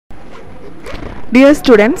Dear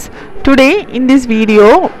students, today in this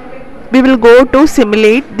video we will go to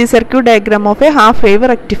simulate the circuit diagram of a half-wave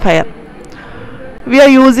rectifier. We are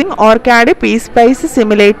using orcad pspice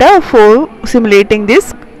simulator for simulating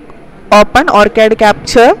this. Open orcad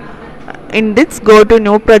capture. In this, go to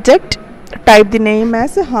new project, type the name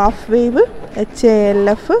as half-wave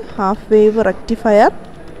HALF half-wave rectifier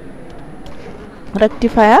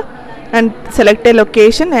and select a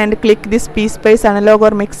location and click this pspice analog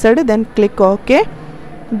or mixed, then click OK,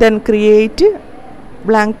 then create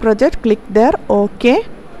blank project, click there, OK.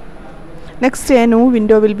 Next, a new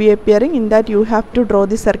window will be appearing. In that you have to draw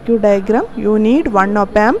the circuit diagram. You need one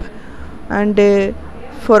opamp and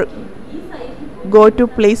for go to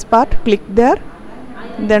place part, click there,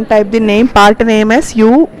 then type the name, part name as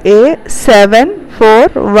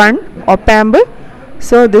UA741 opamp.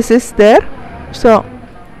 So this is there. So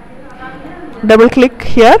double click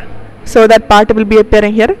here, so that part will be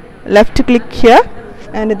appearing here. Left click here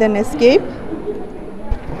and then escape.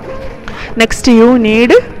 Next you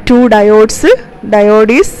need two diodes.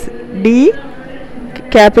 Diode is D,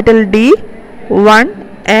 capital D1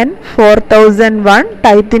 and 4001.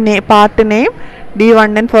 Type the part name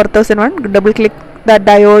D1 and 4001. Double click that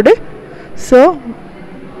diode. So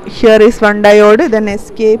here is one diode, then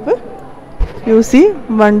escape. You see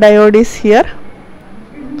one diode is here.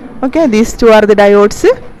 Okay, these two are the diodes.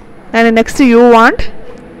 And next you want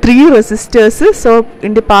three resistors. So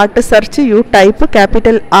in the part search you type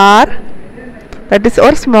capital R, that is,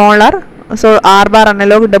 or small r. So R bar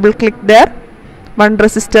analog, double click there. One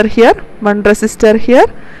resistor here, one resistor here,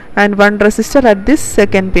 and one resistor at this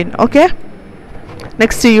second pin. Okay,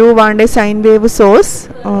 next you want a sine wave source,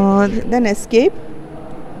 then escape.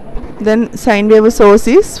 Then sine wave source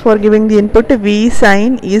is for giving the input. V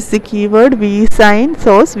sine is the keyword. V sine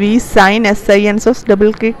source, V sine SIN source.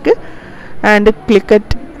 Double click and click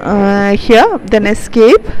it here, then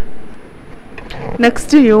escape.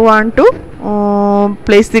 Next you want to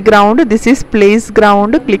place the ground. This is place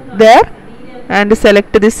ground. Click there and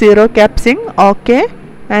select the zero capsing. OK,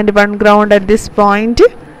 and one ground at this point.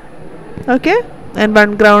 OK, and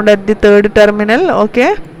one ground at the third terminal.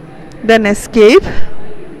 OK, then escape.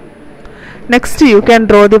 Next you can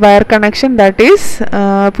draw the wire connection, that is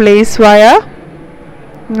place wire.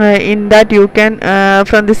 In that you can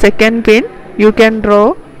from the second pin you can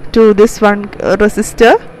draw to this one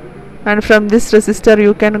resistor, and from this resistor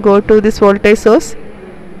you can go to this voltage source.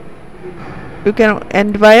 You can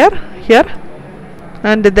end wire here,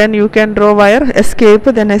 and then you can draw wire. Escape,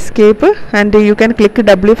 then escape, and you can click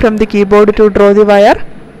W from the keyboard to draw the wire,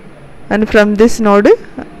 and from this node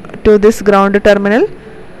to this ground terminal,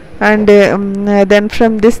 and then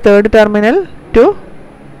from this third terminal to,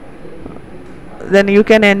 then you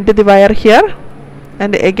can end the wire here,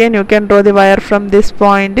 and again you can draw the wire from this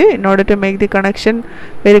point in order to make the connection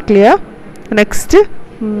very clear. Next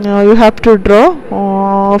you have to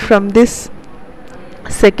draw from this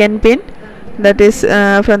second pin, that is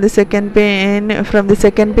from the second pin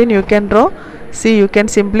you can draw. See, you can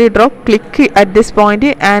simply draw, click at this point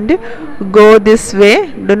and go this way.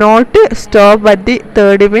 Do not stop at the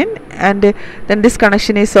third pin, and then this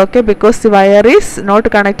connection is okay because the wire is not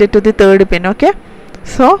connected to the third pin. Okay,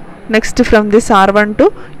 so next from this R1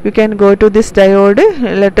 to, you can go to this diode.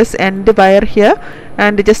 Let us end the wire here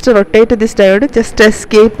and just rotate this diode. Just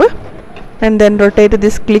escape and then rotate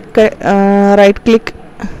this, click right click,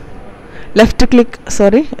 left click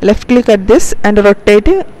at this and rotate.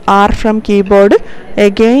 R from keyboard,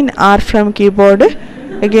 again R from keyboard,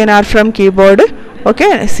 again R from keyboard.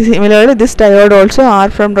 Okay, similarly this diode also R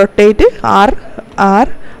from rotate, R.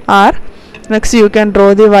 Next you can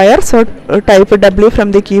draw the wire. So type W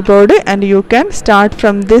from the keyboard and you can start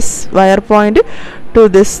from this wire point to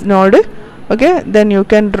this node. Okay, then you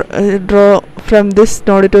can draw from this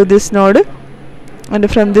node to this node,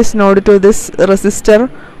 and from this node to this resistor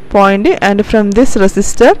point, and from this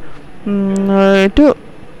resistor to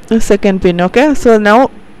second pin. Okay, so now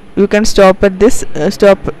you can stop at this,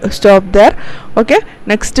 stop there. Okay,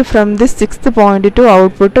 next from this sixth point to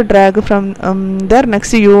output, drag from there.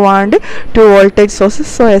 Next you want two voltage sources.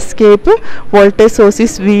 So escape. Voltage source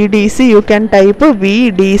is VDC. You can type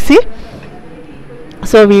VDC.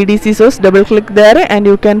 So VDC source, double click there and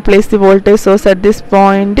you can place the voltage source at this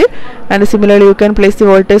point, and similarly you can place the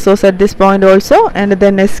voltage source at this point also, and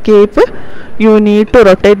then escape. You need to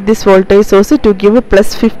rotate this voltage source to give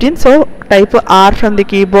plus 15. So type R from the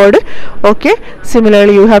keyboard. Okay,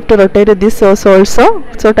 similarly you have to rotate this source also.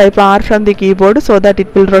 So type R from the keyboard so that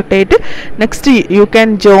it will rotate. Next you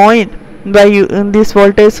can join by this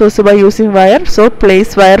voltage source by using wire. So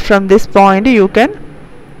place wire from this point. You can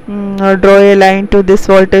draw a line to this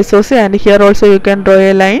voltage source, and here also you can draw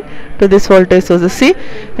a line to this voltage source. See,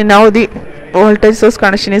 now the voltage source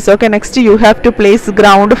connection is okay. Next you have to place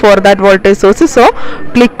ground for that voltage source, so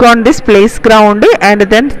click on this place ground and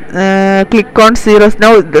then click on zeros.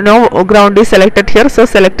 Now no ground is selected here, so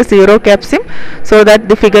select 0 capsim so that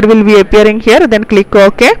the figure will be appearing here, then click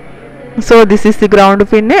OK. So this is the ground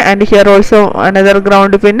pin, and here also another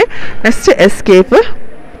ground pin. Next escape,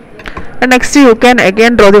 and next you can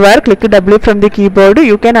again draw the wire. Click W from the keyboard.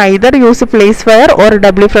 You can either use place wire or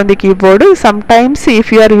W from the keyboard. Sometimes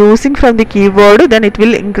if you are using from the keyboard, then it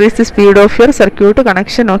will increase the speed of your circuit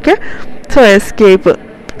connection. Okay, so escape.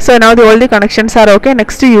 So now all the connections are okay.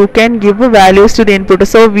 Next you can give values to the input.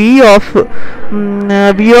 So V of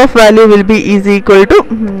value will be is equal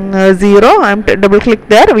to 0. I am double click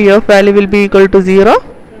there. V of value will be equal to 0.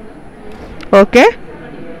 Okay.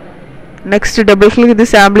 Next double click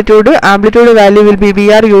this amplitude. Amplitude value will be,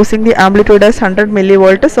 we are using the amplitude as 100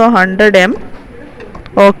 millivolt, so 100 M.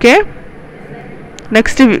 Okay.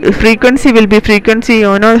 Next frequency will be frequency,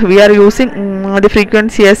 you know, we are using the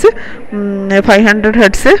frequency as 500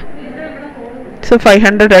 hertz, so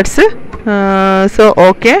 500 hertz. So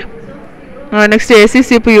okay. Next AC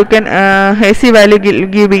CPU, you can AC value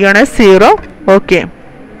give as 0. Okay.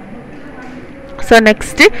 So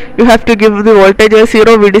next you have to give the voltage as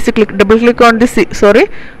 0 VDC. Click, double click on this,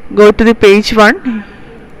 go to the page 1,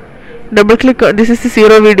 double click, this is the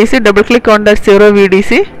 0 VDC, double click on that 0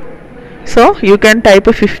 VDC. So you can type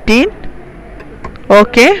 15.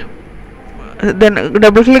 Okay, then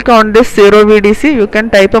double click on this 0 VDC, you can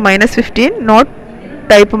type a minus 15, not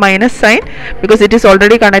type minus sign because it is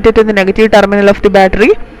already connected to the negative terminal of the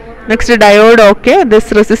battery. Next diode, okay,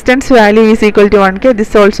 this resistance value is equal to 1K,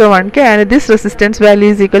 this also 1K, and this resistance value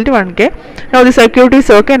is equal to 1K. Now the circuit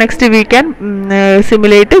is okay. Next we can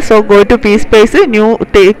simulate. So go to pspice,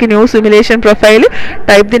 take new simulation profile,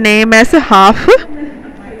 type the name as half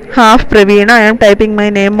Praveena. I am typing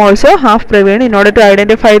my name also, half Praveena, in order to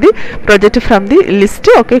identify the project from the list.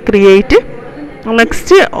 Okay, create.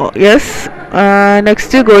 Next yes,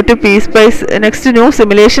 next go to pspice. Next new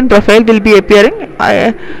simulation profile will be appearing.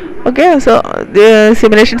 Okay, so the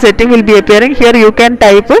simulation setting will be appearing here. You can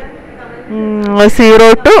type 0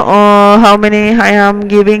 to how many I am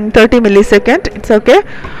giving 30 millisecond. It's okay.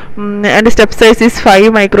 And step size is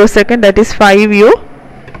 5 microsecond, that is 5U.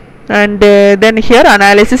 And then here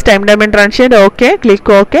analysis time domain transient. Okay, click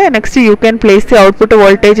OK. Next you can place the output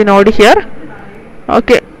voltage node here.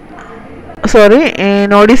 Okay, sorry,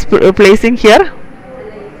 node is placing here.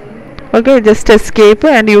 Okay, just escape,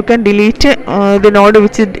 and you can delete the node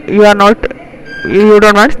which you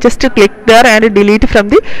don't want. Just click there and delete from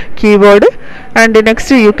the keyboard. And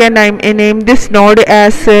next you can name this node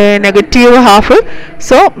as negative half.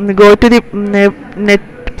 So go to the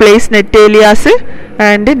place net alias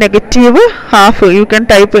and negative half. You can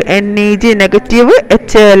type neg negative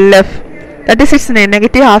HLF. That is its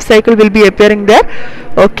negative half cycle will be appearing there.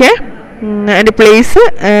 Okay. And place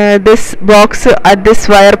this box at this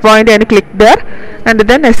wire point and click there, and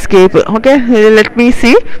then escape. Okay, let me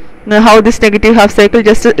see how this negative half cycle.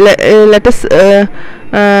 Just let us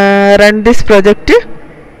run this project.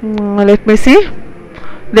 Let me see.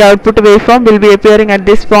 The output waveform will be appearing at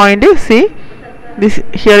this point. See, this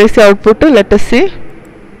here is the output. Let us see.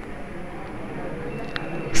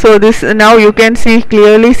 So this, now you can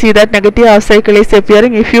clearly see that negative half cycle is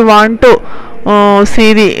appearing. If you want to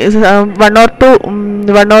see the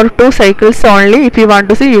one or two cycles only, if you want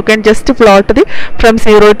to see, you can just plot the from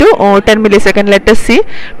 0 to 10 millisecond. Let us see.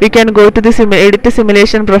 We can go to the edit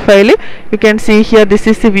simulation profile. You can see here, this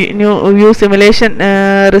is the view simulation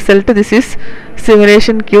result. This is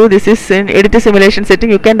simulation queue. This is in edit simulation setting.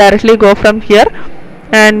 You can directly go from here,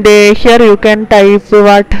 and here you can type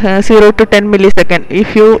 0 to 10 millisecond.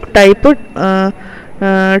 If you type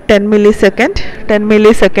 10 millisecond,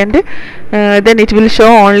 then it will show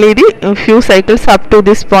only the few cycles up to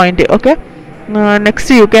this point. Okay, next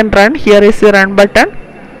you can run. Here is the run button.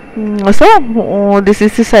 So this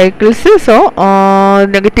is the cycles. So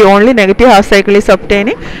only negative half cycle is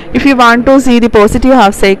obtaining. If you want to see the positive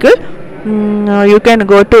half cycle, you can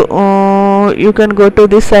go to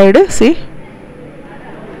this side. See,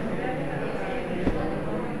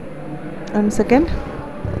 1 second.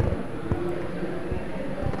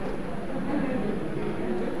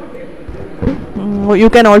 You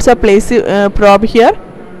can also place a probe here,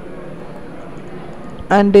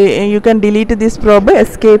 and you can delete this probe.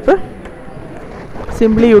 Escape.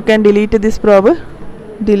 Simply you can delete this probe.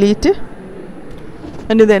 Delete.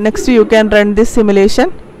 And then next you can run this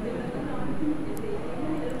simulation.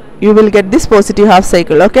 You will get this positive half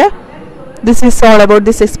cycle. Okay. This is all about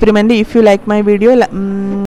this experiment. If you like my video,